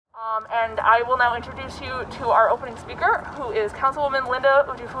And I will now introduce you to our opening speaker, who is Councilwoman Linda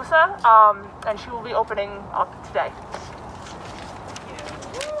Ujifusa, and she will be opening up today.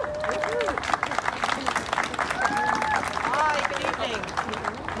 Hi, good evening.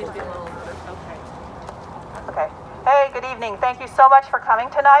 Okay. Hey, good evening. Thank you so much for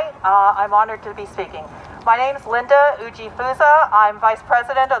coming tonight. I'm honored to be speaking. My name is Linda Ujifusa. I'm Vice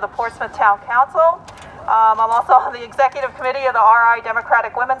President of the Portsmouth Town Council. I'm also on the Executive Committee of the RI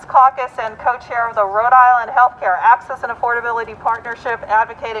Democratic Women's Caucus and co-chair of the Rhode Island Healthcare Access and Affordability Partnership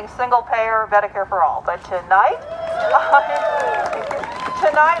advocating single-payer Medicare for all. But tonight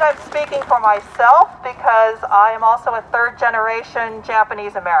I'm speaking for myself because I am also a third-generation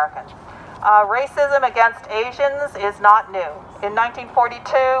Japanese American. Racism against Asians is not new. In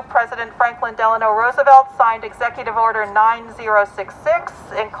 1942, President Franklin Delano Roosevelt signed Executive Order 9066,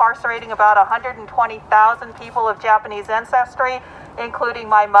 incarcerating about 120,000 people of Japanese ancestry, including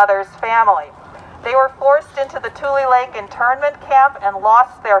my mother's family. They were forced into the Tule Lake internment camp and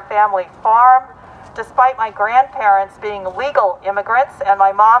lost their family farm, despite my grandparents being legal immigrants and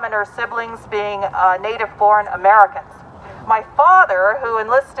my mom and her siblings being native-born Americans. My father, who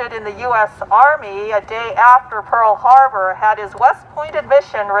enlisted in the U.S. Army a day after Pearl Harbor, had his West Point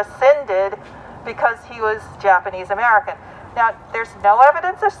admission rescinded because he was Japanese American. Now, there's no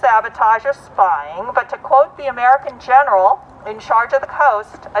evidence of sabotage or spying, but to quote the American general in charge of the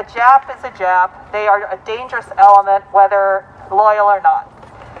coast, a Jap is a Jap. They are a dangerous element, whether loyal or not.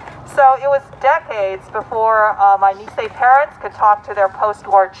 So it was decades before my Nisei parents could talk to their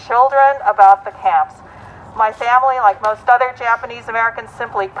post-war children about the camps. My family, like most other Japanese Americans,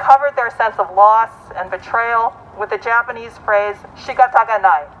 simply covered their sense of loss and betrayal with the Japanese phrase, "Shigata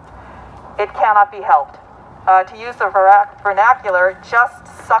nai." It cannot be helped. To use the vernacular, just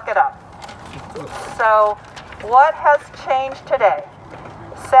suck it up. So, what has changed today?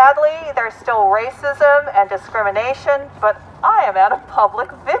 Sadly, there's still racism and discrimination, but I am at a public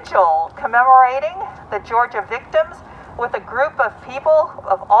vigil commemorating the Georgia victims with a group of people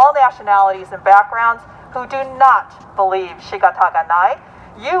of all nationalities and backgrounds who do not believe shigata ga nai.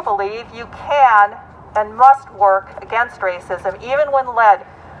 You believe you can and must work against racism, even when led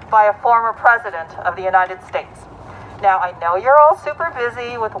by a former president of the United States. Now, I know you're all super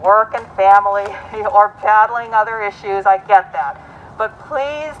busy with work and family or battling other issues, I get that. But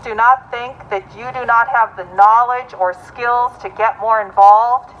please do not think that you do not have the knowledge or skills to get more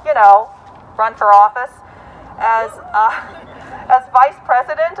involved, run for office. As Vice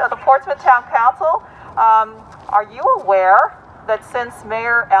President of the Portsmouth Town Council, are you aware that since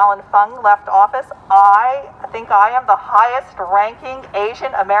Mayor Alan Fung left office, I think I am the highest ranking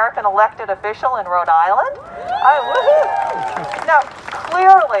Asian American elected official in Rhode Island? Now,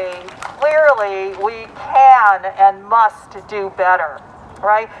 clearly, we can and must do better,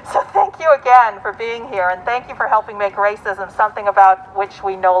 right? So thank you again for being here, and thank you for helping make racism something about which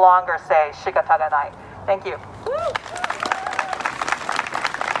we no longer say shigata ga nai. Thank you.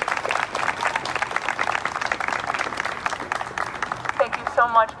 Thank you so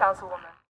much, Councilwoman.